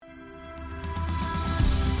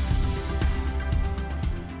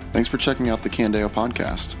Thanks for checking out the Candeo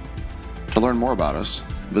podcast. To learn more about us,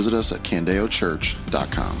 visit us at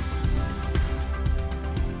candeochurch.com.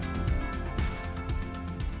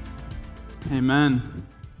 Amen.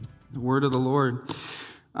 The word of the Lord.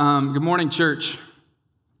 Good morning, church.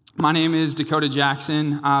 My name is Dakota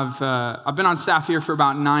Jackson. I've been on staff here for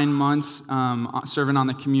about 9 months, serving on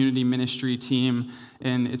the community ministry team,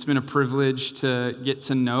 and it's been a privilege to get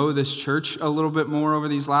to know this church a little bit more over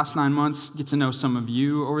these last 9 months, get to know some of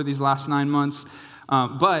you over these last 9 months.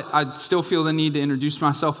 But I still feel the need to introduce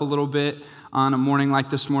myself a little bit on a morning like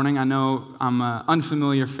this morning. I know I'm an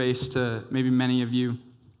unfamiliar face to maybe many of you.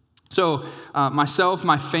 So myself,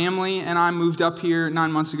 my family, and I moved up here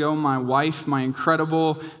 9 months ago. My wife, my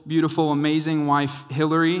incredible, beautiful, amazing wife,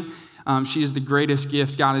 Hillary, she is the greatest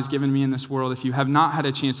gift God has given me in this world. If you have not had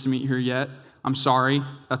a chance to meet her yet, I'm sorry.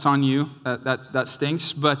 That's on you. That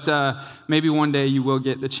stinks. But maybe one day you will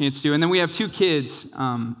get the chance to. And then we have 2 kids,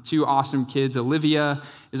 2 awesome kids. Olivia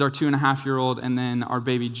is our 2.5-year-old, and then our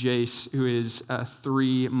baby Jace, who is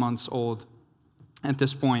 3 months old at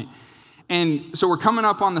this point. And so we're coming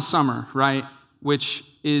up on the summer, right, which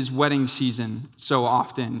is wedding season so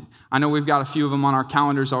often. I know we've got a few of them on our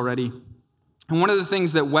calendars already. And one of the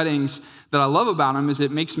things that weddings that I love about them is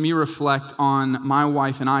it makes me reflect on my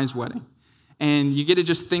wife and I's wedding. And you get to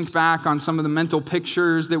just think back on some of the mental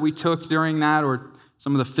pictures that we took during that, or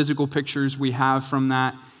some of the physical pictures we have from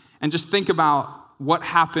that, and just think about what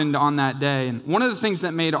happened on that day. And one of the things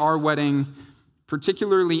that made our wedding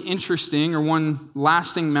particularly interesting, or one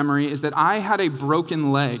lasting memory, is that I had a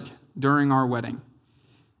broken leg during our wedding.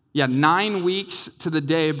 9 weeks to the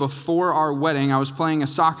day before our wedding, I was playing a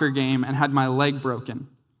soccer game and had my leg broken,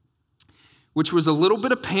 which was a little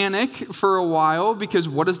bit of panic for a while, because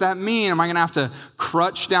what does that mean? Am I going to have to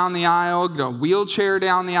crutch down the aisle, go wheelchair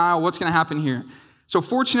down the aisle? What's going to happen here? So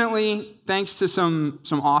fortunately, thanks to some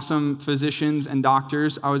awesome physicians and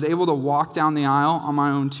doctors, I was able to walk down the aisle on my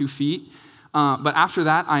own 2 feet. But after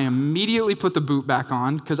that, I immediately put the boot back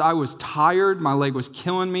on because I was tired. My leg was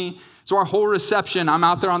killing me. So our whole reception, I'm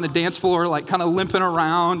out there on the dance floor, like kind of limping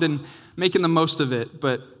around and making the most of it.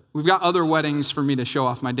 But we've got other weddings for me to show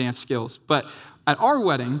off my dance skills. But at our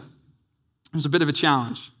wedding, it was a bit of a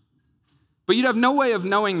challenge. But you'd have no way of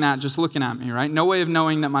knowing that just looking at me, right? No way of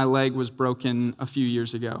knowing that my leg was broken a few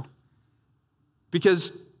years ago.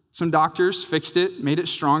 Because some doctors fixed it, made it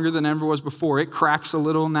stronger than ever was before. It cracks a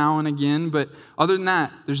little now and again, but other than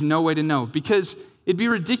that, there's no way to know. Because it'd be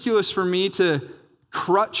ridiculous for me to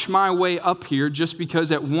crutch my way up here just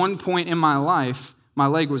because at one point in my life, my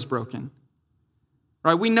leg was broken.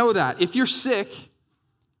 Right? We know that. If you're sick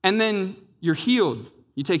and then you're healed,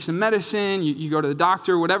 you take some medicine, you go to the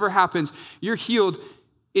doctor, whatever happens, you're healed.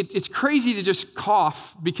 It's crazy to just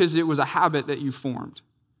cough because it was a habit that you formed.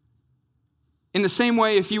 In the same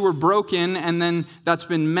way, if you were broken and then that's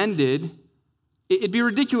been mended, it'd be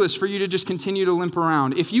ridiculous for you to just continue to limp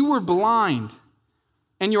around. If you were blind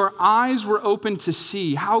and your eyes were open to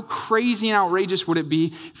see, how crazy and outrageous would it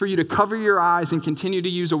be for you to cover your eyes and continue to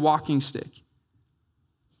use a walking stick?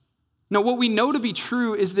 No, what we know to be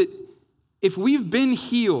true is that if we've been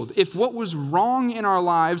healed, if what was wrong in our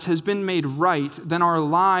lives has been made right, then our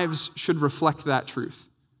lives should reflect that truth.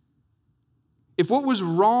 If what was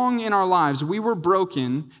wrong in our lives, we were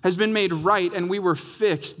broken, has been made right, and we were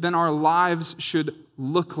fixed, then our lives should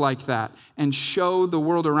look like that and show the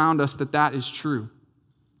world around us that that is true.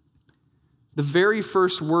 The very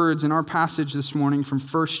first words in our passage this morning from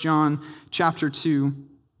 1 John chapter 2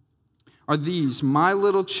 are these: "My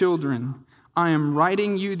little children, I am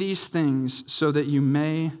writing you these things so that you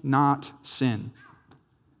may not sin."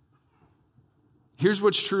 Here's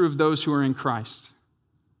what's true of those who are in Christ.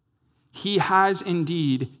 He has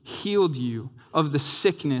indeed healed you of the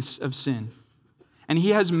sickness of sin. And he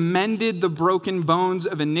has mended the broken bones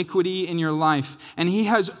of iniquity in your life. And he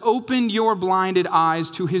has opened your blinded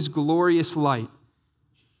eyes to his glorious light.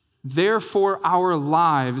 Therefore, our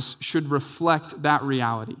lives should reflect that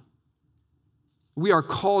reality. We are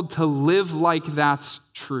called to live like that's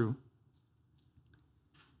true.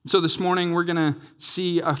 So this morning, we're going to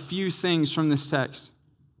see a few things from this text.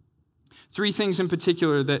 3 things in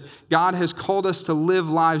particular that God has called us to live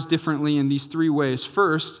lives differently in these 3 ways.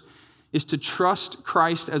 First is to trust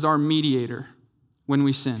Christ as our mediator when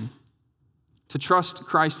we sin. To trust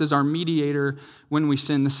Christ as our mediator when we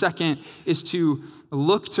sin. The second is to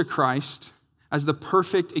look to Christ as the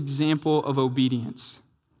perfect example of obedience,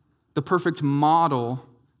 the perfect model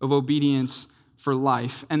of obedience for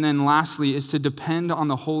life. And then lastly is to depend on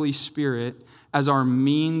the Holy Spirit as our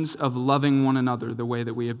means of loving one another the way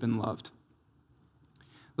that we have been loved.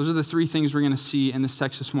 Those are the three things we're going to see in this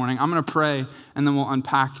text this morning. I'm going to pray, and then we'll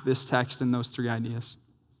unpack this text and those three ideas.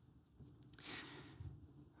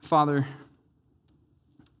 Father,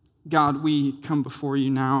 God, we come before you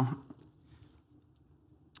now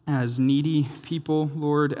as needy people,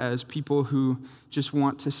 Lord, as people who just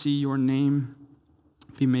want to see your name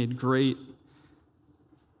be made great.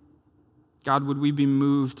 God, would we be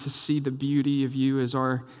moved to see the beauty of you as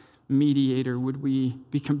our mediator? Would we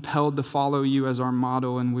be compelled to follow you as our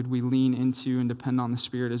model, and would we lean into and depend on the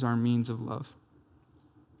Spirit as our means of love?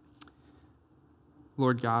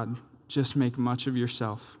 Lord God, just make much of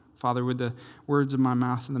yourself. Father, would the words of my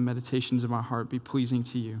mouth and the meditations of my heart be pleasing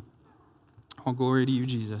to you? All glory to you,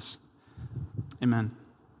 Jesus. Amen.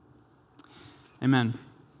 Amen.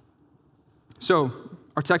 So,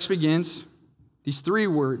 our text begins, these three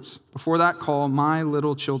words, before that call, my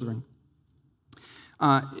little children.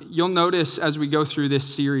 You'll notice as we go through this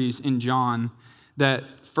series in John that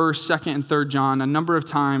 1st, 2nd, and 3rd John, a number of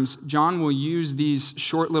times, John will use these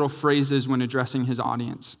short little phrases when addressing his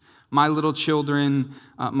audience. My little children,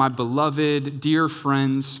 my beloved, dear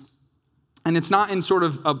friends. And it's not in sort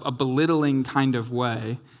of a belittling kind of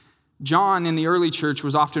way. John in the early church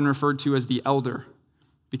was often referred to as the elder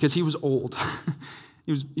because he was old.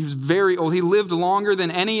 He was very old. He lived longer than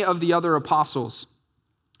any of the other apostles.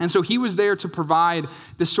 And so he was there to provide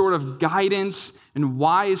this sort of guidance and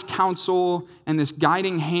wise counsel and this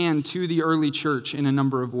guiding hand to the early church in a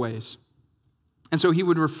number of ways. And so he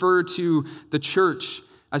would refer to the church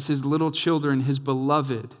as his little children, his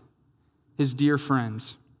beloved, his dear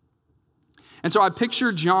friends. And so I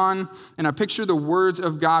picture John and I picture the words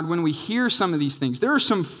of God when we hear some of these things. There are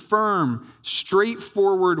some firm,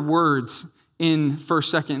 straightforward words in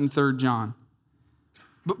 1st, 2nd, and 3rd John.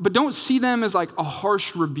 But don't see them as like a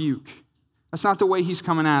harsh rebuke. That's not the way he's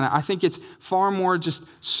coming at it. I think it's far more just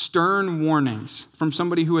stern warnings from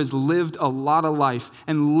somebody who has lived a lot of life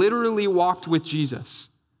and literally walked with Jesus.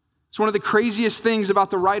 It's one of the craziest things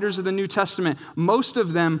about the writers of the New Testament. Most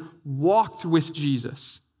of them walked with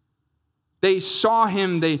Jesus. They saw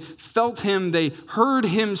him, they felt him, they heard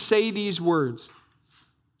him say these words.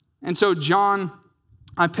 And so John,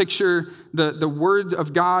 I picture the words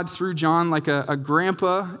of God through John like a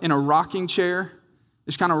grandpa in a rocking chair,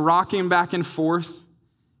 just kind of rocking back and forth.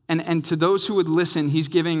 And to those who would listen, he's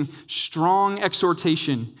giving strong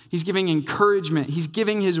exhortation. He's giving encouragement. He's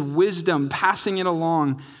giving his wisdom, passing it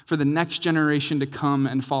along for the next generation to come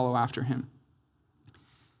and follow after him.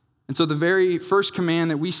 And so the very first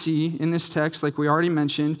command that we see in this text, like we already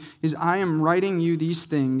mentioned, is I am writing you these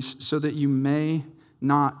things so that you may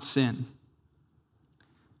not sin.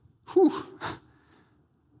 Whew.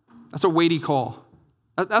 That's a weighty call.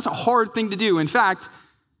 That's a hard thing to do. In fact,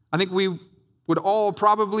 I think we would all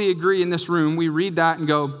probably agree in this room, we read that and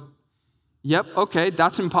go, yep, okay,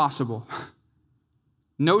 that's impossible.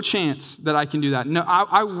 No chance that I can do that. No,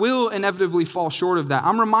 I will inevitably fall short of that.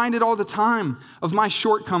 I'm reminded all the time of my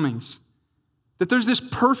shortcomings, that there's this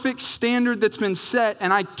perfect standard that's been set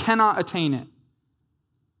and I cannot attain it.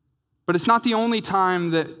 But it's not the only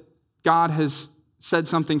time that God has said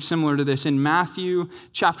something similar to this. In Matthew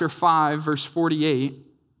chapter 5, verse 48,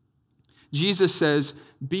 Jesus says,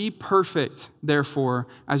 be perfect, therefore,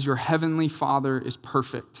 as your heavenly Father is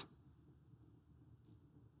perfect.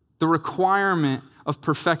 The requirement of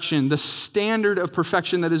perfection, the standard of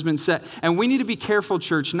perfection that has been set. And we need to be careful,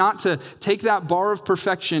 church, not to take that bar of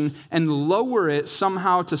perfection and lower it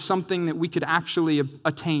somehow to something that we could actually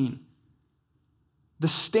attain. The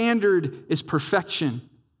standard is perfection.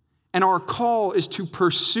 And our call is to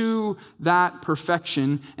pursue that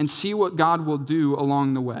perfection and see what God will do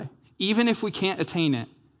along the way. Even if we can't attain it,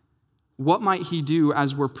 what might he do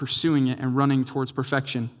as we're pursuing it and running towards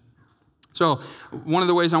perfection? So one of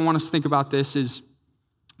the ways I want us to think about this is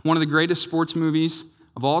one of the greatest sports movies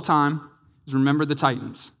of all time is Remember the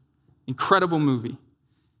Titans. Incredible movie.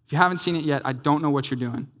 If you haven't seen it yet, I don't know what you're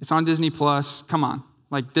doing. It's on Disney Plus. Come on,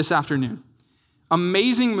 like this afternoon.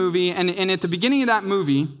 Amazing movie. And at the beginning of that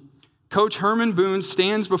movie, Coach Herman Boone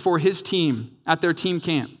stands before his team at their team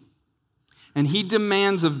camp. And he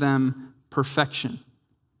demands of them perfection.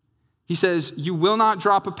 He says, you will not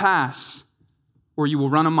drop a pass or you will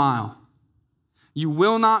run a mile. You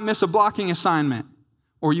will not miss a blocking assignment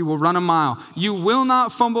or you will run a mile. You will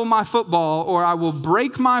not fumble my football or I will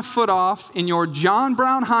break my foot off in your John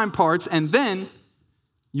Brown hind parts and then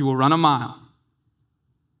you will run a mile.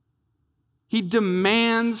 He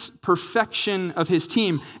demands perfection of his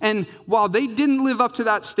team. And while they didn't live up to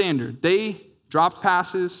that standard, they dropped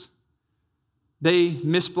passes, they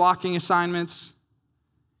missed blocking assignments,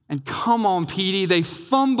 and come on, Petey, they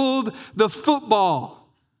fumbled the football.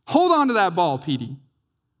 Hold on to that ball, Petey.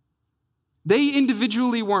 They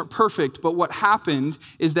individually weren't perfect, but what happened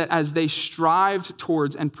is that as they strived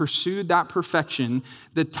towards and pursued that perfection,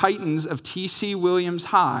 the Titans of T.C. Williams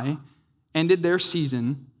High ended their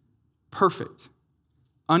season perfect,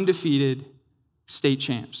 undefeated state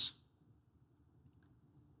champs.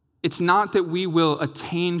 It's not that we will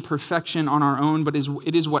attain perfection on our own, but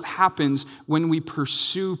it is what happens when we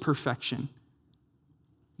pursue perfection.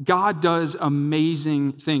 God does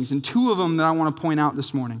amazing things, and two of them that I want to point out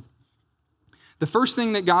this morning. The first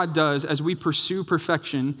thing that God does as we pursue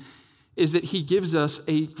perfection is that he gives us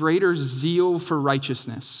a greater zeal for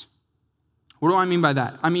righteousness. What do I mean by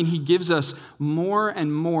that? I mean, he gives us more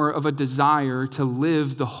and more of a desire to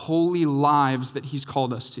live the holy lives that he's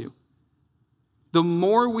called us to. The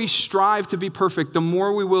more we strive to be perfect, the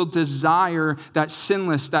more we will desire that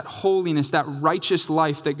sinless, that holiness, that righteous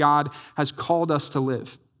life that God has called us to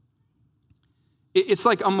live. It's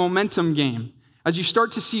like a momentum game. As you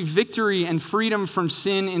start to see victory and freedom from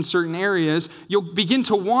sin in certain areas, you'll begin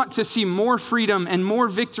to want to see more freedom and more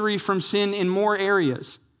victory from sin in more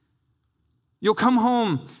areas. You'll come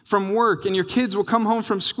home from work and your kids will come home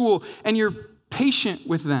from school and you're patient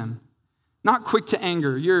with them, not quick to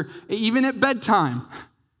anger. You're even at bedtime,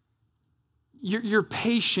 you're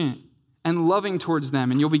patient and loving towards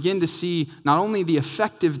them, and you'll begin to see not only the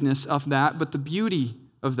effectiveness of that, but the beauty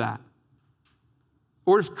of that.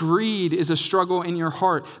 Or if greed is a struggle in your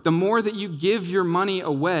heart, the more that you give your money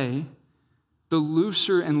away, the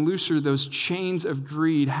looser and looser those chains of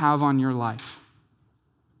greed have on your life.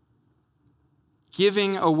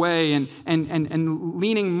 Giving away and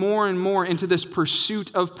leaning more and more into this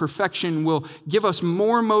pursuit of perfection will give us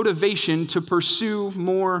more motivation to pursue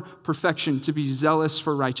more perfection, to be zealous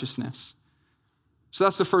for righteousness. So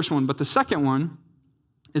that's the first one. But the second one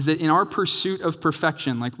is that in our pursuit of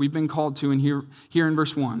perfection, like we've been called to in here in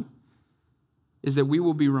verse 1, is that we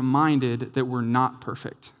will be reminded that we're not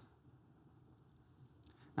perfect.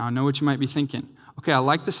 Now, I know what you might be thinking. Okay, I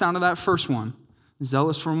like the sound of that first one.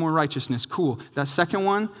 Zealous for more righteousness. Cool. That second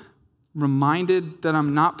one, reminded that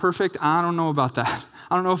I'm not perfect. I don't know about that.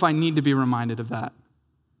 I don't know if I need to be reminded of that.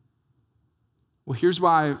 Well, here's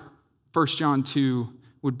why 1 John 2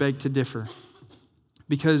 would beg to differ.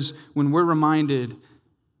 Because when we're reminded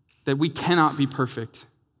that we cannot be perfect,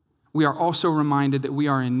 we are also reminded that we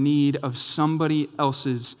are in need of somebody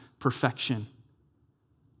else's perfection.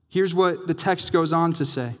 Here's what the text goes on to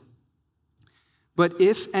say. But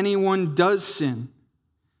if anyone does sin,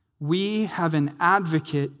 we have an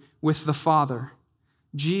advocate with the Father,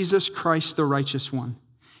 Jesus Christ, the righteous one.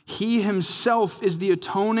 He himself is the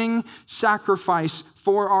atoning sacrifice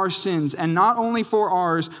for our sins, and not only for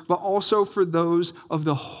ours, but also for those of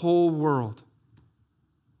the whole world.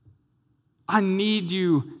 I need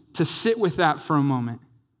you to sit with that for a moment.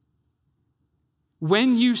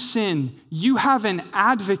 When you sin, you have an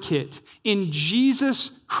advocate in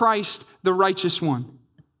Jesus Christ, the righteous one,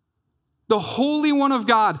 the Holy One of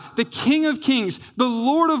God, the King of Kings, the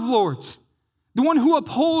Lord of Lords, the one who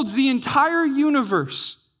upholds the entire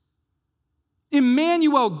universe.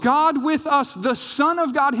 Emmanuel, God with us, the Son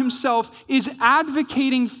of God himself, is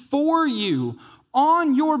advocating for you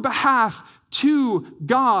on your behalf to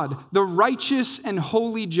God, the righteous and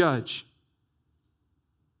holy judge.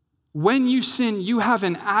 When you sin, you have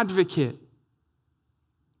an advocate.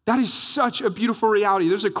 That is such a beautiful reality.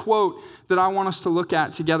 There's a quote that I want us to look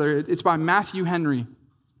at together. It's by Matthew Henry.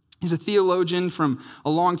 He's a theologian from a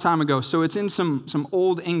long time ago, so it's in some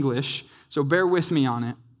old English, so bear with me on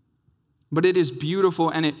it. But it is beautiful,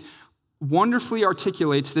 and it wonderfully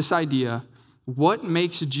articulates this idea: what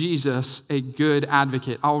makes Jesus a good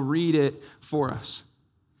advocate? I'll read it for us.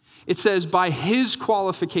 It says, by his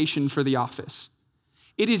qualification for the office,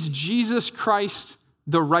 it is Jesus Christ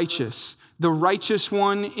the righteous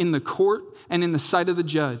one in the court and in the sight of the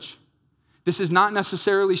judge. This is not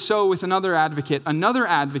necessarily so with another advocate. Another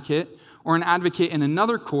advocate, or an advocate in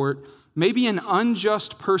another court, may be an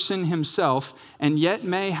unjust person himself, and yet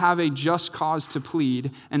may have a just cause to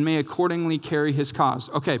plead, and may accordingly carry his cause.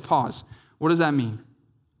 Okay, pause. What does that mean?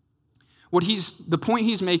 The point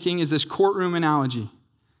he's making is this courtroom analogy.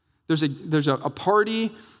 There's a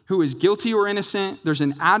party who is guilty or innocent. There's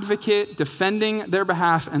an advocate defending their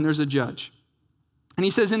behalf, and there's a judge. And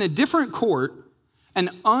he says in a different court, an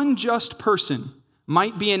unjust person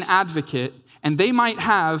might be an advocate, and they might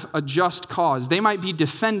have a just cause. They might be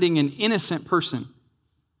defending an innocent person.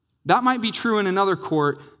 That might be true in another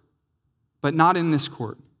court, but not in this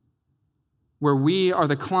court, where we are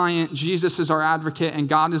the client, Jesus is our advocate, and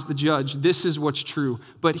God is the judge. This is what's true.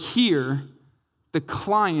 But here, the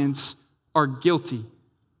clients are guilty.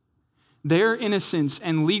 Their innocence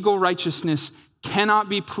and legal righteousness cannot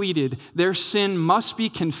be pleaded. Their sin must be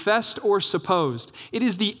confessed or supposed. It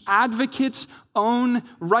is the advocate's own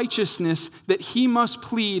righteousness that he must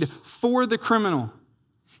plead for the criminal.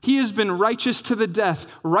 He has been righteous to the death,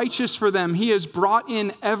 righteous for them. He has brought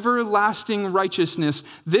in everlasting righteousness.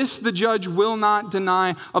 This the judge will not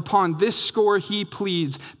deny. Upon this score he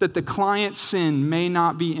pleads, that the client's sin may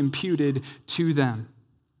not be imputed to them.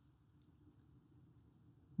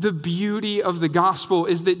 The beauty of the gospel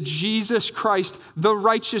is that Jesus Christ, the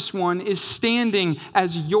righteous one, is standing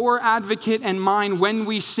as your advocate and mine when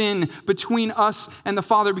we sin between us and the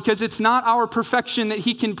Father, because it's not our perfection that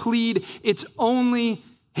he can plead, it's only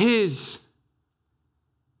his.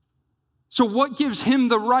 So what gives him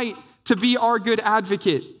the right to be our good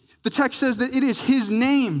advocate? The text says that it is his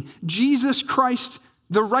name, Jesus Christ,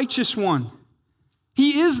 the righteous one.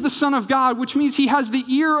 He is the Son of God, which means he has the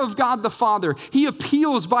ear of God the Father. He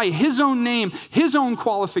appeals by his own name, his own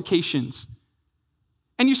qualifications.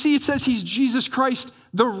 And you see, it says he's Jesus Christ,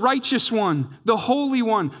 the righteous one, the holy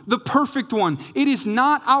one, the perfect one. It is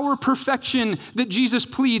not our perfection that Jesus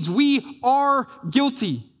pleads. We are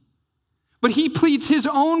guilty. But he pleads his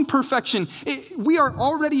own perfection. We are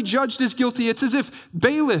already judged as guilty. It's as if,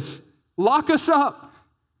 bailiff, lock us up.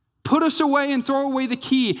 Put us away and throw away the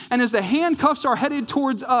key. And as the handcuffs are headed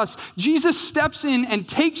towards us, Jesus steps in and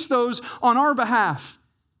takes those on our behalf.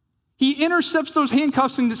 He intercepts those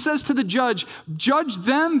handcuffs and says to the judge, judge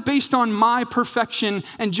them based on my perfection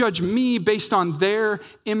and judge me based on their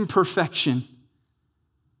imperfection.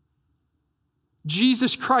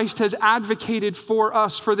 Jesus Christ has advocated for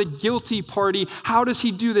us, for the guilty party. How does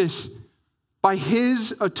he do this? By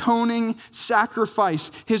his atoning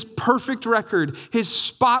sacrifice, his perfect record, his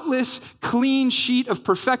spotless, clean sheet of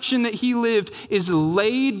perfection that he lived is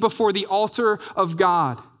laid before the altar of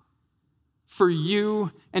God for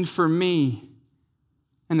you and for me.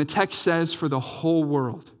 And the text says for the whole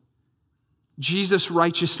world. Jesus'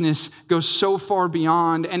 righteousness goes so far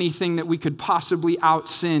beyond anything that we could possibly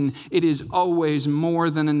out-sin. It is always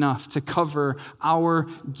more than enough to cover our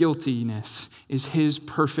guiltiness, is his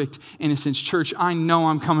perfect innocence. Church, I know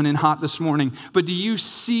I'm coming in hot this morning, but do you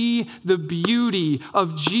see the beauty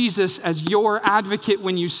of Jesus as your advocate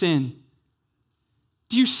when you sin?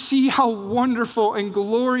 Do you see how wonderful and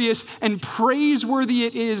glorious and praiseworthy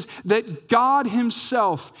it is that God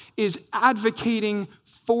himself is advocating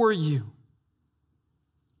for you?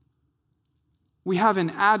 We have an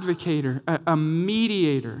advocator, a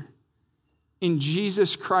mediator in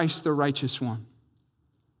Jesus Christ, the righteous one.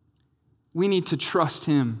 We need to trust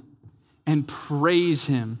him and praise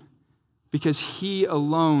him because he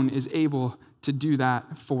alone is able to do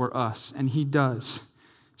that for us. And he does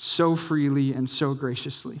so freely and so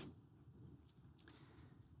graciously.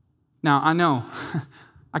 Now, I know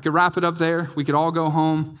I could wrap it up there. We could all go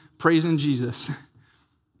home praising Jesus.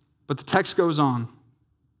 But the text goes on.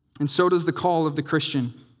 And so does the call of the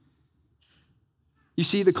Christian. You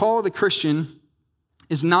see, the call of the Christian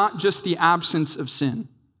is not just the absence of sin.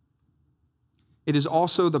 It is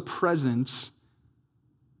also the presence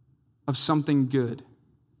of something good.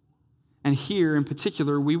 And here, in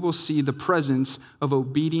particular, we will see the presence of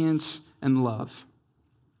obedience and love.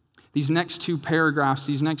 These next two paragraphs,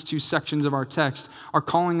 these next two sections of our text are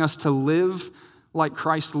calling us to live like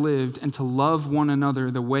Christ lived and to love one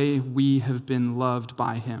another the way we have been loved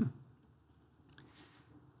by him.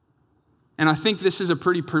 And I think this is a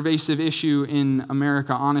pretty pervasive issue in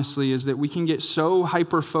America, honestly, is that we can get so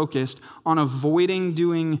hyper-focused on avoiding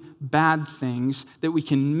doing bad things that we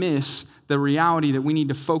can miss the reality that we need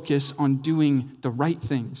to focus on doing the right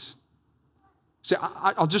things. So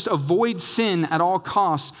I'll just avoid sin at all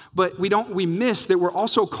costs, but we miss that we're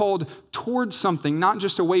also called towards something, not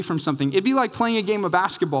just away from something. It'd be like playing a game of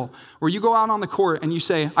basketball where you go out on the court and you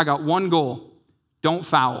say, I got one goal, don't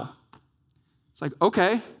foul. It's like,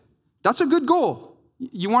 okay, that's a good goal.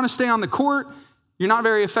 You want to stay on the court. You're not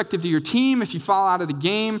very effective to your team. If you fall out of the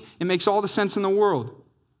game, it makes all the sense in the world.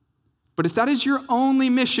 But if that is your only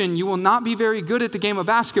mission, you will not be very good at the game of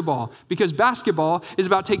basketball because basketball is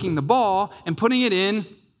about taking the ball and putting it in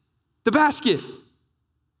the basket.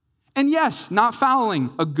 And yes, not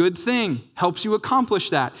fouling, a good thing, helps you accomplish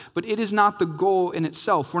that, but it is not the goal in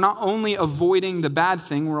itself. We're not only avoiding the bad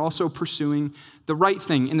thing, we're also pursuing the right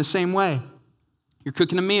thing in the same way. You're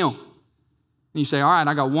cooking a meal, and you say, all right,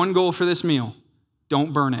 I got one goal for this meal.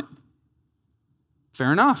 Don't burn it.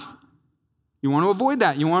 Fair enough. You want to avoid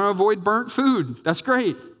that. You want to avoid burnt food. That's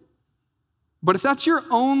great. But if that's your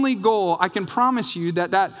only goal, I can promise you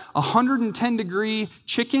that 110-degree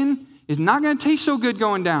chicken is not going to taste so good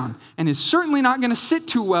going down and is certainly not going to sit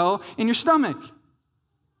too well in your stomach.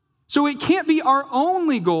 So it can't be our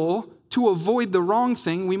only goal to avoid the wrong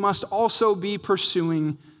thing, we must also be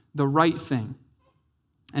pursuing the right thing.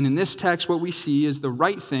 And in this text, what we see is the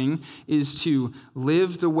right thing is to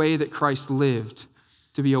live the way that Christ lived,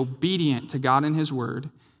 to be obedient to God and his word,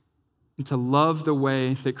 and to love the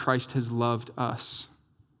way that Christ has loved us,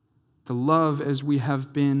 to love as we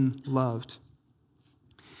have been loved.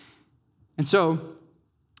 And so,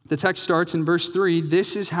 the text starts in verse 3,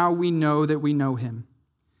 this is how we know that we know him,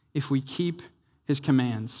 if we keep his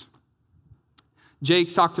commands.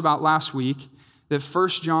 Jake talked about last week that 1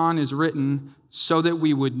 John is written so that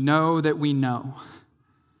we would know that we know,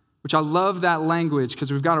 which I love that language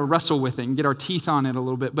because we've got to wrestle with it and get our teeth on it a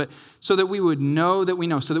little bit, but so that we would know that we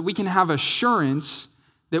know, so that we can have assurance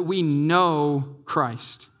that we know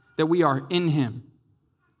Christ, that we are in him.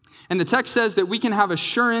 And the text says that we can have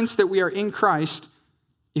assurance that we are in Christ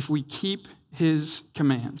if we keep his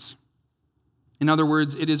commands. In other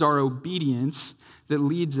words, it is our obedience that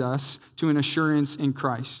leads us to an assurance in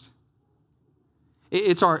Christ.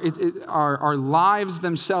 Our lives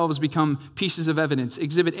themselves become pieces of evidence.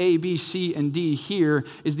 Exhibit A, B, C, and D here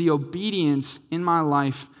is the obedience in my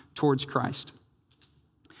life towards Christ.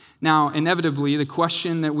 Now, inevitably, the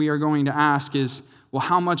question that we are going to ask is, well,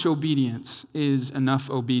 how much obedience is enough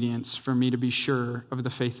obedience for me to be sure of the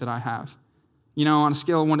faith that I have? You know, on a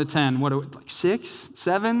scale of 1 to 10, like 6,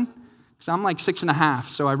 7? Because I'm like 6.5,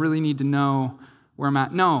 so I really need to know where I'm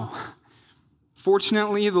at. No.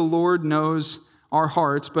 Fortunately, the Lord knows our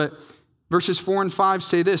hearts, but verses 4 and 5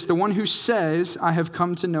 say this, the one who says, I have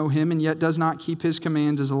come to know him and yet does not keep his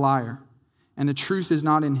commands is a liar, and the truth is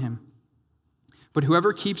not in him. But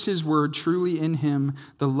whoever keeps his word, truly in him,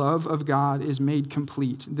 the love of God is made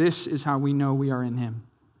complete. This is how we know we are in him.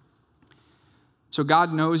 So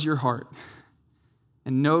God knows your heart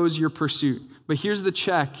and knows your pursuit. But here's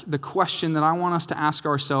the question that I want us to ask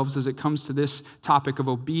ourselves as it comes to this topic of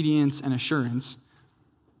obedience and assurance.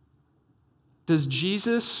 Does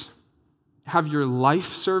Jesus have your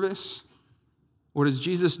life service, or does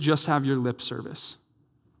Jesus just have your lip service?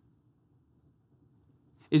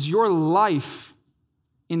 Is your life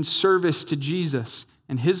in service to Jesus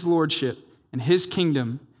and his lordship and his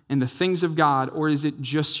kingdom and the things of God, or is it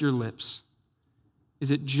just your lips? Is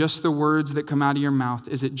it just the words that come out of your mouth?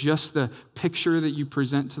 Is it just the picture that you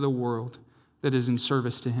present to the world that is in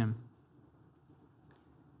service to him?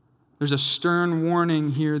 There's a stern warning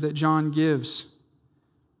here that John gives.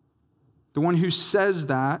 The one who says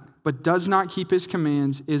that but does not keep his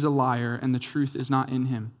commands is a liar, and the truth is not in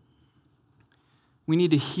him. We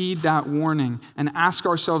need to heed that warning and ask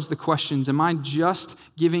ourselves the questions, am I just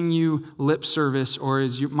giving you lip service, or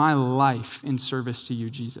is my life in service to you,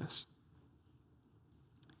 Jesus?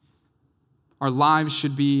 Our lives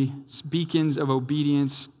should be beacons of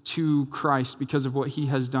obedience to Christ because of what he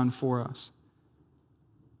has done for us.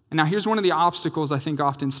 And now here's one of the obstacles I think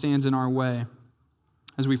often stands in our way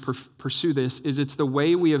as we pursue this, is it's the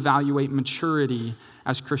way we evaluate maturity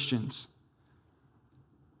as Christians.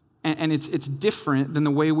 And it's different than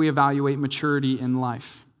the way we evaluate maturity in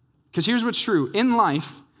life. Because here's what's true. In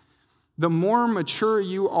life, the more mature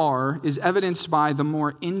you are is evidenced by the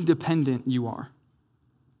more independent you are.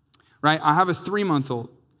 Right? I have a 3-month-old.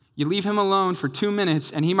 You leave him alone for 2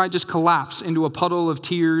 minutes, and he might just collapse into a puddle of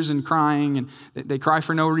tears and crying, and they cry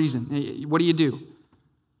for no reason. What do?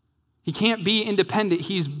 He can't be independent.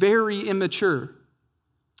 He's very immature.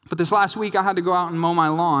 But this last week, I had to go out and mow my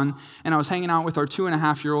lawn, and I was hanging out with our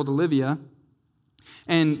 2.5-year-old Olivia,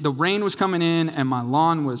 and the rain was coming in, and my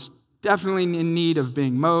lawn was definitely in need of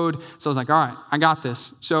being mowed. So I was like, all right, I got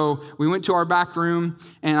this. So we went to our back room,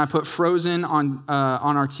 and I put Frozen on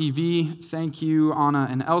our TV. Thank you, Anna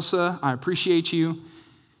and Elsa. I appreciate you.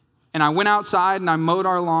 And I went outside, and I mowed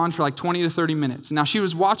our lawn for like 20 to 30 minutes. Now, she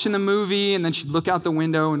was watching the movie, and then she'd look out the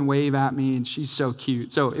window and wave at me, and she's so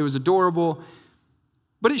cute. So it was adorable.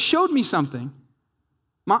 But it showed me something.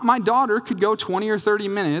 My daughter could go 20 or 30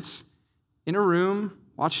 minutes in a room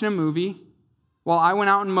watching a movie while I went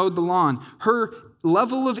out and mowed the lawn. Her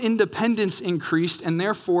level of independence increased, and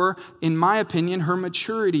therefore, in my opinion, her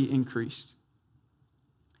maturity increased.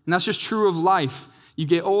 And that's just true of life. You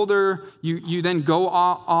get older, you then go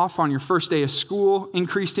off on your first day of school,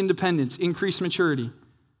 increased independence, increased maturity.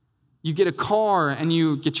 You get a car and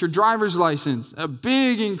you get your driver's license, a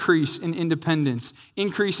big increase in independence,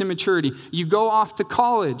 increase in maturity. You go off to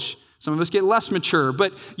college. Some of us get less mature,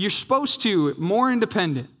 but you're supposed to, more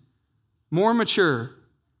independent, more mature.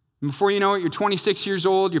 And before you know it, you're 26 years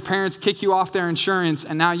old, your parents kick you off their insurance,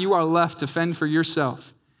 and now you are left to fend for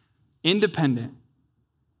yourself. Independent,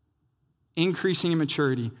 increasing in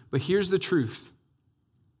maturity. But here's the truth.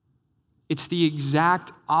 It's the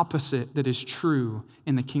exact opposite that is true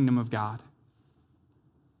in the kingdom of God.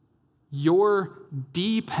 Your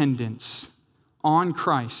dependence on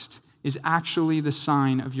Christ is actually the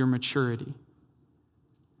sign of your maturity.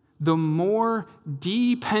 The more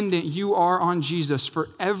dependent you are on Jesus for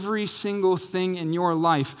every single thing in your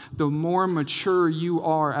life, the more mature you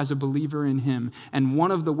are as a believer in him. And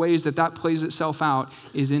one of the ways that that plays itself out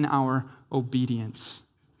is in our obedience.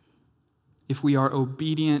 If we are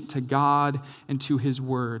obedient to God and to his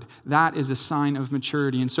word, that is a sign of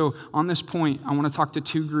maturity. And so on this point, I want to talk to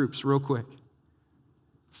two groups real quick.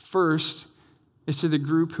 First is to the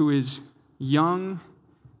group who is young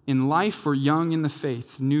in life or young in the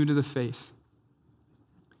faith, new to the faith.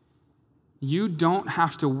 You don't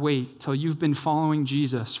have to wait till you've been following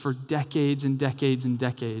Jesus for decades and decades and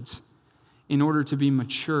decades in order to be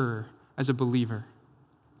mature as a believer.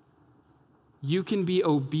 You can be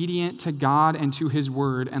obedient to God and to his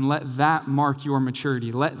word and let that mark your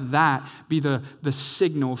maturity. Let that be the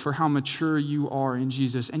signal for how mature you are in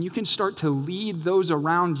Jesus. And you can start to lead those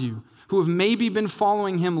around you who have maybe been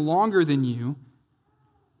following him longer than you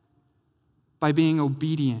by being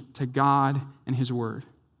obedient to God and his word.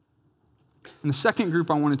 And the second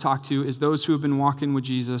group I want to talk to is those who have been walking with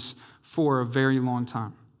Jesus for a very long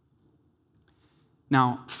time.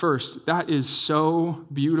 Now, first, that is so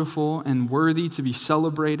beautiful and worthy to be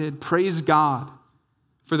celebrated. Praise God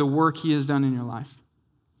for the work he has done in your life.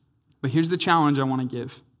 But here's the challenge I want to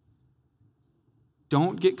give.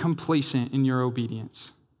 Don't get complacent in your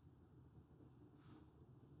obedience.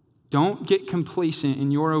 Don't get complacent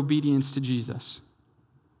in your obedience to Jesus.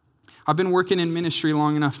 I've been working in ministry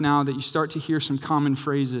long enough now that you start to hear some common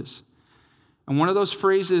phrases. And one of those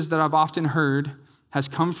phrases that I've often heard has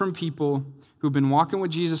come from people who've been walking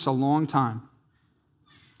with Jesus a long time.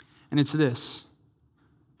 And it's this: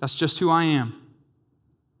 that's just who I am.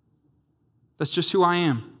 That's just who I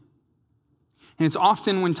am. And it's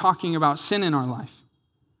often when talking about sin in our life.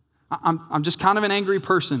 I'm just kind of an angry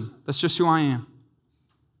person. That's just who I am.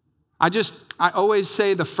 I always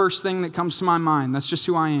say the first thing that comes to my mind. That's just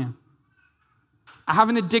who I am. I have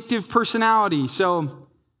an addictive personality, so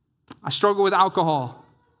I struggle with alcohol.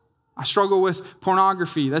 I struggle with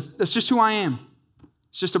pornography. That's just who I am.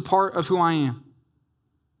 It's just a part of who I am.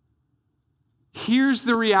 Here's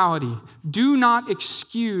the reality. Do not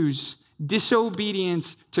excuse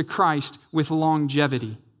disobedience to Christ with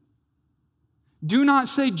longevity. Do not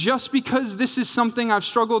say, just because this is something I've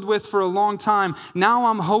struggled with for a long time, now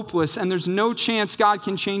I'm hopeless and there's no chance God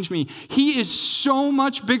can change me. He is so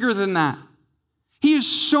much bigger than that. He is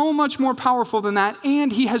so much more powerful than that,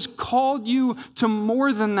 and he has called you to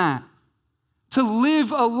more than that. To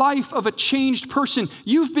live a life of a changed person.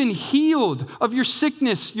 You've been healed of your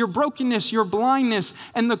sickness, your brokenness, your blindness,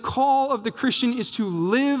 and the call of the Christian is to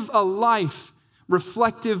live a life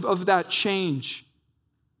reflective of that change.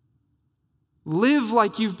 Live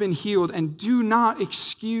like you've been healed, and do not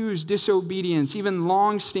excuse disobedience, even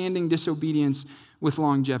long-standing disobedience, with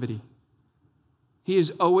longevity. He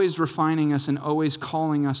is always refining us and always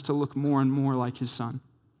calling us to look more and more like his Son.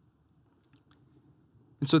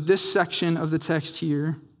 And so this section of the text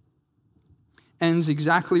here ends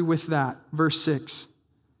exactly with that. Verse 6.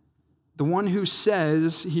 The one who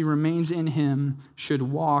says he remains in him should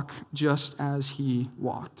walk just as he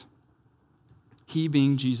walked. He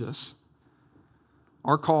being Jesus.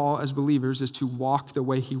 Our call as believers is to walk the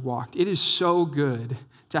way he walked. It is so good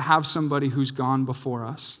to have somebody who's gone before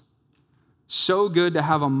us. So good to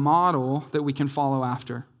have a model that we can follow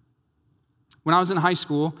after. When I was in high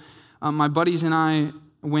school, my buddies and I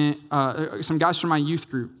went, some guys from my youth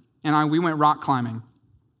group, and we went rock climbing.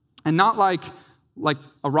 And not like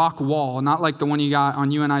a rock wall, not like the one you got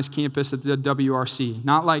on UNI's campus at the WRC,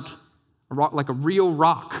 not like a rock, like a real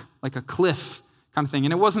rock, like a cliff kind of thing.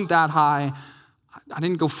 And it wasn't that high. I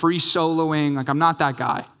didn't go free soloing. Like, I'm not that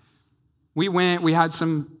guy. We went, we had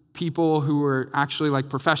some people who were actually like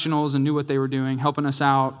professionals and knew what they were doing, helping us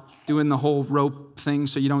out, doing the whole rope thing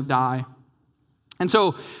so you don't die. And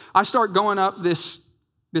so I start going up this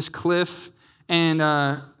cliff,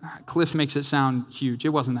 and cliff makes it sound huge. It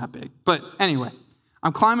wasn't that big. But anyway,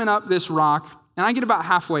 I'm climbing up this rock, and I get about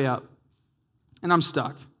halfway up, and I'm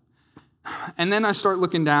stuck. And then I start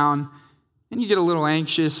looking down, and you get a little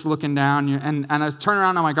anxious looking down, and I turn around,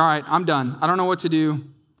 and I'm like, all right, I'm done. I don't know what to do.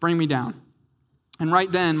 Bring me down. And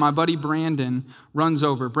right then, my buddy Brandon runs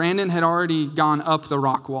over. Brandon had already gone up the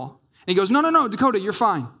rock wall. And he goes, no, Dakota, you're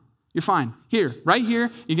fine. You're fine. Here, right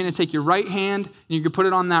here, you're going to take your right hand, and you're going to put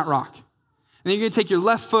it on that rock. And then you're going to take your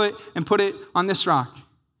left foot and put it on this rock.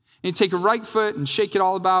 And you take your right foot and shake it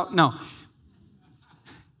all about. No.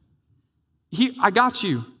 I got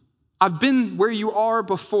you. I've been where you are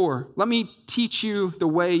before. Let me teach you the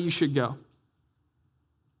way you should go.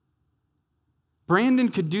 Brandon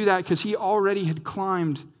could do that because he already had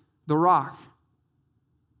climbed the rock.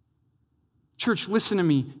 Church, listen to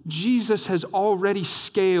me. Jesus has already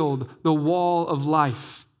scaled the wall of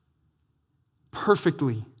life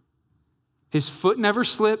perfectly. His foot never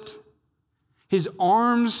slipped. His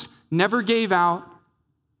arms never gave out.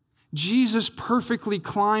 Jesus perfectly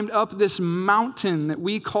climbed up this mountain that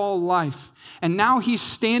we call life. And now he's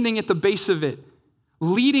standing at the base of it,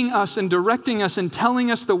 leading us and directing us and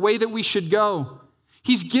telling us the way that we should go.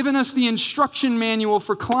 He's given us the instruction manual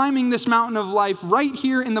for climbing this mountain of life right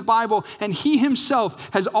here in the Bible, and he himself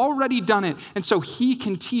has already done it. And so he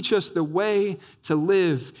can teach us the way to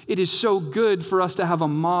live. It is so good for us to have a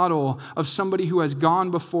model of somebody who has gone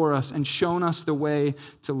before us and shown us the way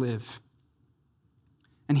to live.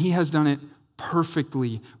 And he has done it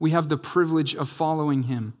perfectly. We have the privilege of following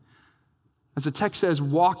him. As the text says,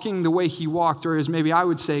 walking the way he walked, or as maybe I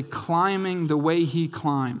would say, climbing the way he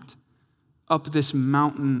climbed up this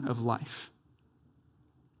mountain of life.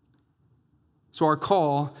 So our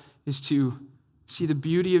call is to see the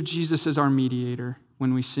beauty of Jesus as our mediator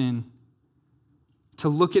when we sin, to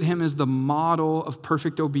look at him as the model of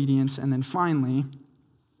perfect obedience, and then finally,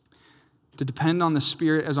 to depend on the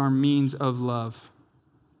Spirit as our means of love.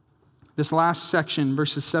 This last section,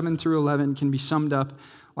 verses 7 through 11, can be summed up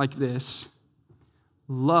like this: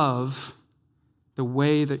 love the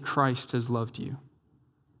way that Christ has loved you.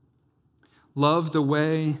 Love the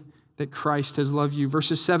way that Christ has loved you.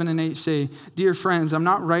 Verses 7 and 8 say, "Dear friends, I'm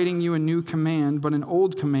not writing you a new command, but an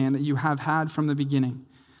old command that you have had from the beginning.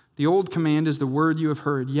 The old command is the word you have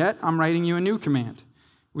heard. Yet I'm writing you a new command,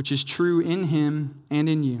 which is true in him and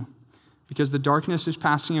in you, because the darkness is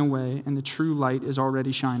passing away and the true light is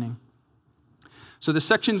already shining." So the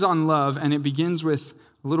section's on love, and it begins with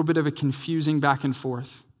a little bit of a confusing back and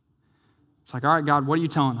forth. It's like, all right, God, what are you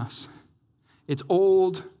telling us? It's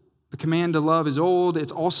old. The command to love is old.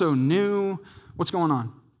 It's also new. What's going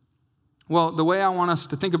on? Well, the way I want us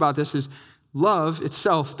to think about this is love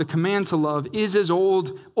itself, the command to love, is as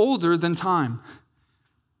older than time.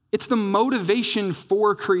 It's the motivation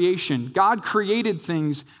for creation. God created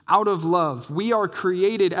things out of love. We are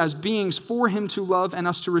created as beings for him to love and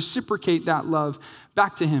us to reciprocate that love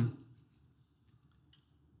back to him.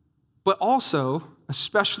 But also,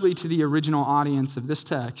 especially to the original audience of this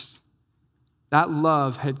text, that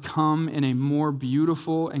love had come in a more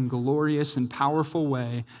beautiful and glorious and powerful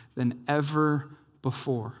way than ever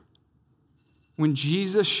before. When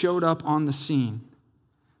Jesus showed up on the scene,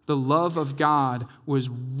 the love of God was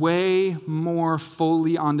way more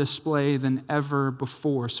fully on display than ever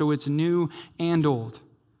before. So it's new and old.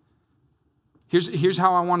 Here's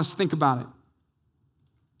how I want us to think about it.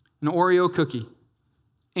 An Oreo cookie.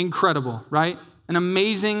 Incredible, right? An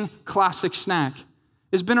amazing classic snack.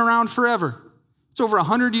 It's been around forever. It's over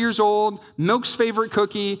 100 years old. Milk's favorite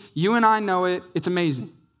cookie. You and I know it. It's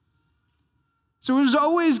amazing. So it was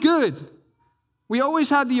always good. We always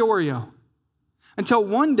had the Oreo. Until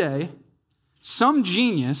one day, some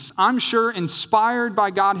genius, I'm sure inspired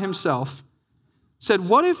by God himself, said,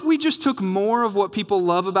 what if we just took more of what people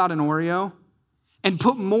love about an Oreo and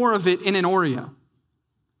put more of it in an Oreo?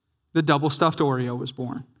 The double-stuffed Oreo was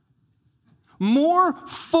born. More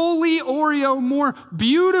fully Oreo, more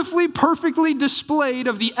beautifully, perfectly displayed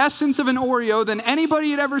of the essence of an Oreo than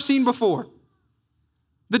anybody had ever seen before.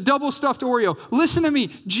 The double-stuffed Oreo. Listen to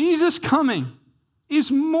me, Jesus coming is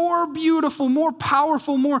more beautiful, more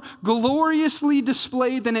powerful, more gloriously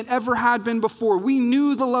displayed than it ever had been before. We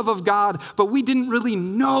knew the love of God, but we didn't really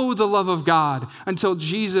know the love of God until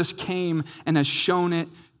Jesus came and has shown it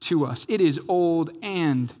to us. It is old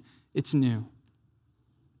and it's new.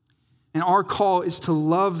 And our call is to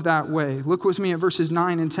love that way. Look with me at verses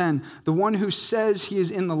 9 and 10. The one who says he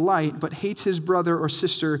is in the light but hates his brother or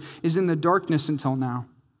sister is in the darkness until now.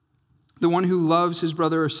 The one who loves his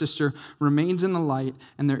brother or sister remains in the light,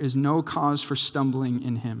 and there is no cause for stumbling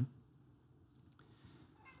in him.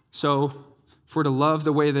 So, if we're to love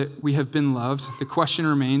the way that we have been loved, the question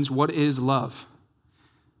remains, what is love?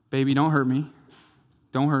 Baby, don't hurt me.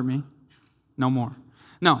 Don't hurt me. No more.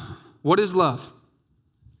 No, what is love?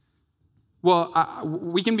 Well,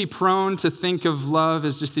 we can be prone to think of love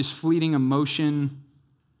as just this fleeting emotion,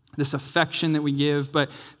 this affection that we give, but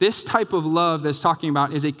this type of love that's talking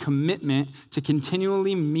about is a commitment to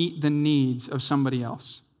continually meet the needs of somebody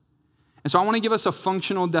else. And so I want to give us a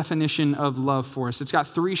functional definition of love for us. It's got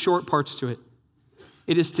 3 short parts to it.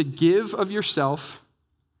 It is to give of yourself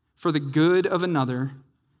for the good of another,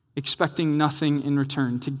 expecting nothing in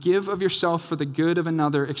return. To give of yourself for the good of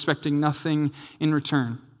another, expecting nothing in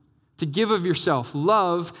return. to give of yourself.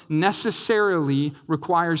 Love necessarily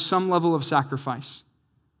requires some level of sacrifice.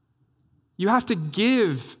 You have to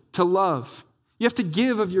give to love. You have to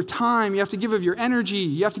give of your time. You have to give of your energy.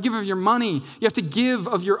 You have to give of your money. You have to give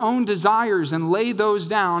of your own desires and lay those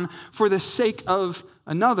down for the sake of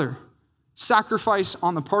another. Sacrifice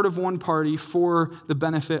on the part of one party for the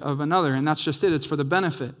benefit of another. And that's just it. It's for the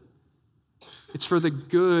benefit. It's for the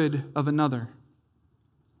good of another.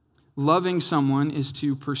 Loving someone is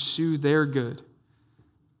to pursue their good,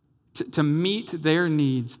 to meet their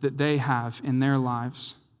needs that they have in their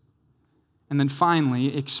lives. And then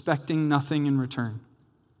finally, expecting nothing in return.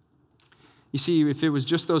 You see, if it was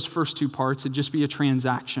just those first two parts, it'd just be a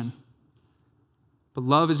transaction. But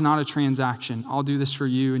love is not a transaction. I'll do this for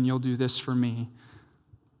you and you'll do this for me.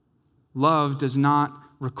 Love does not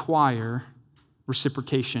require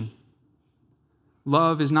reciprocation.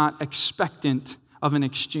 Love is not expectant of an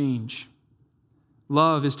exchange.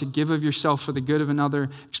 Love is to give of yourself for the good of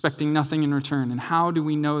another, expecting nothing in return. And how do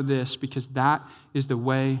we know this? Because that is the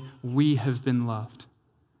way we have been loved.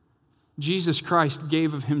 Jesus Christ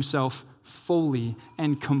gave of himself fully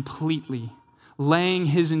and completely, laying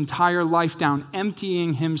his entire life down,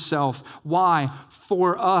 emptying himself. Why?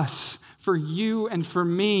 For us, for you and for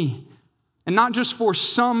me. And not just for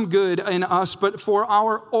some good in us, but for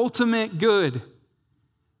our ultimate good.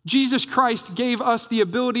 Jesus Christ gave us the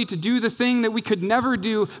ability to do the thing that we could never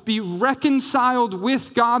do, be reconciled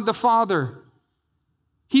with God the Father.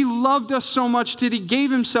 He loved us so much that he gave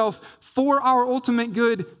himself for our ultimate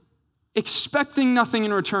good, expecting nothing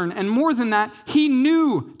in return. And more than that, he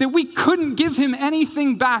knew that we couldn't give him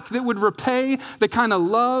anything back that would repay the kind of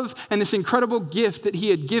love and this incredible gift that he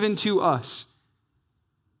had given to us.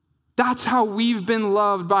 That's how we've been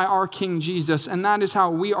loved by our King Jesus, and that is how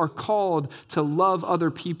we are called to love other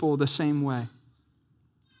people the same way.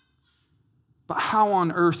 But how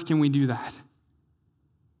on earth can we do that?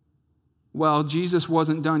 Well, Jesus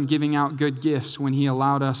wasn't done giving out good gifts when he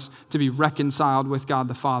allowed us to be reconciled with God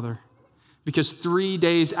the Father. Because 3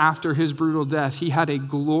 days after his brutal death, he had a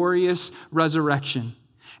glorious resurrection.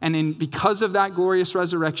 And because of that glorious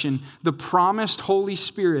resurrection, the promised Holy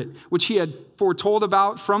Spirit, which he had foretold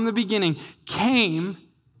about from the beginning, came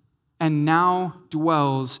and now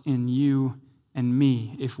dwells in you and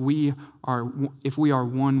me if we are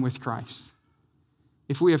one with Christ.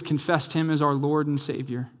 If we have confessed him as our Lord and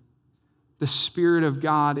Savior, the Spirit of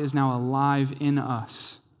God is now alive in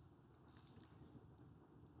us.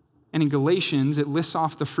 And in Galatians, it lists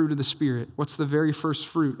off the fruit of the Spirit. What's the very first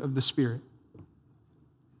fruit of the Spirit?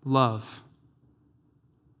 Love.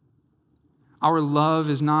 Our love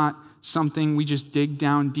is not something we just dig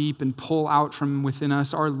down deep and pull out from within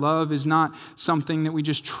us. Our love is not something that we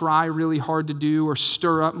just try really hard to do or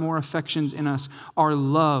stir up more affections in us. Our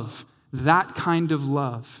love, that kind of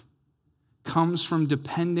love, comes from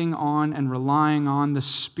depending on and relying on the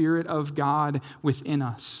Spirit of God within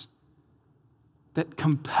us that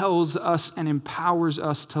compels us and empowers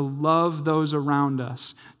us to love those around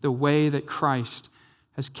us the way that Christ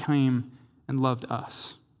has came and loved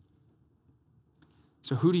us.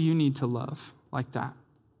 So who do you need to love like that?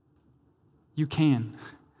 You can.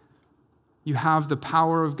 You have the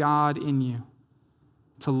power of God in you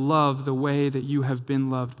to love the way that you have been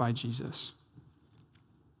loved by Jesus.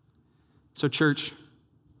 So church,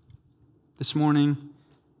 this morning,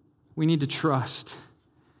 we need to trust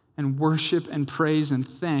and worship and praise and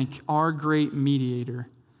thank our great mediator,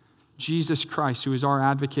 Jesus Christ, who is our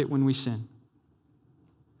advocate when we sin.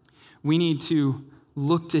 We need to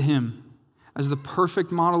look to him as the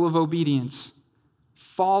perfect model of obedience,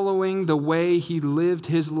 following the way he lived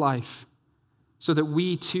his life so that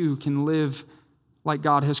we too can live like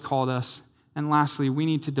God has called us. And lastly, we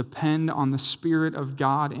need to depend on the Spirit of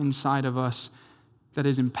God inside of us that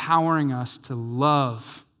is empowering us to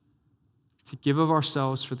love, to give of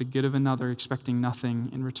ourselves for the good of another, expecting nothing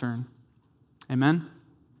in return. Amen?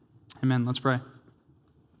 Amen. Let's pray.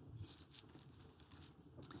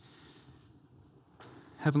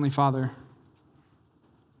 Heavenly Father,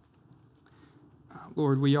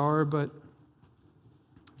 Lord, we are but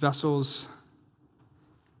vessels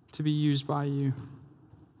to be used by you.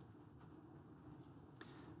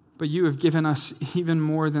 But you have given us even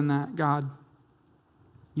more than that, God.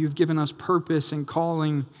 You've given us purpose and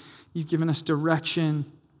calling. You've given us direction.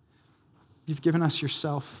 You've given us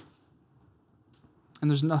yourself.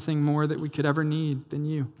 And there's nothing more that we could ever need than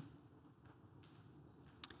you.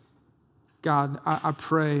 God, I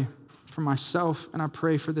pray for myself and I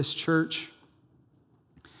pray for this church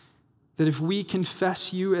that if we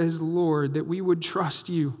confess you as Lord, that we would trust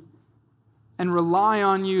you and rely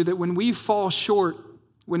on you, that when we fall short,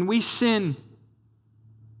 when we sin,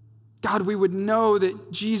 God, we would know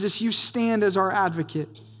that, Jesus, you stand as our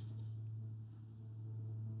advocate.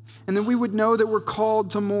 And then we would know that we're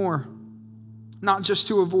called to more, not just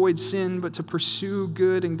to avoid sin, but to pursue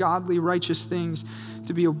good and godly, righteous things,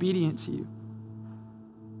 to be obedient to you.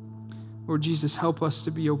 Lord Jesus, help us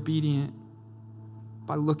to be obedient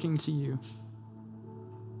by looking to you.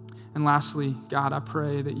 And lastly, God, I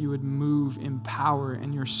pray that you would move in power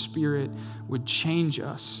and your Spirit would change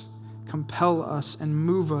us, compel us, and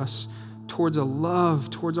move us towards a love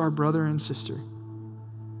towards our brother and sister.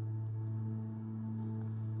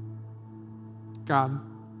 God,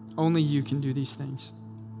 only you can do these things.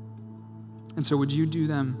 And so would you do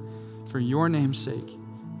them for your name's sake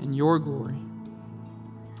and your glory?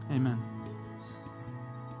 Amen.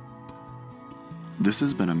 This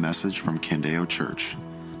has been a message from Candeo Church.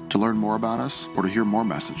 To learn more about us or to hear more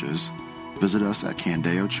messages, visit us at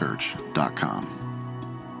candeochurch.com.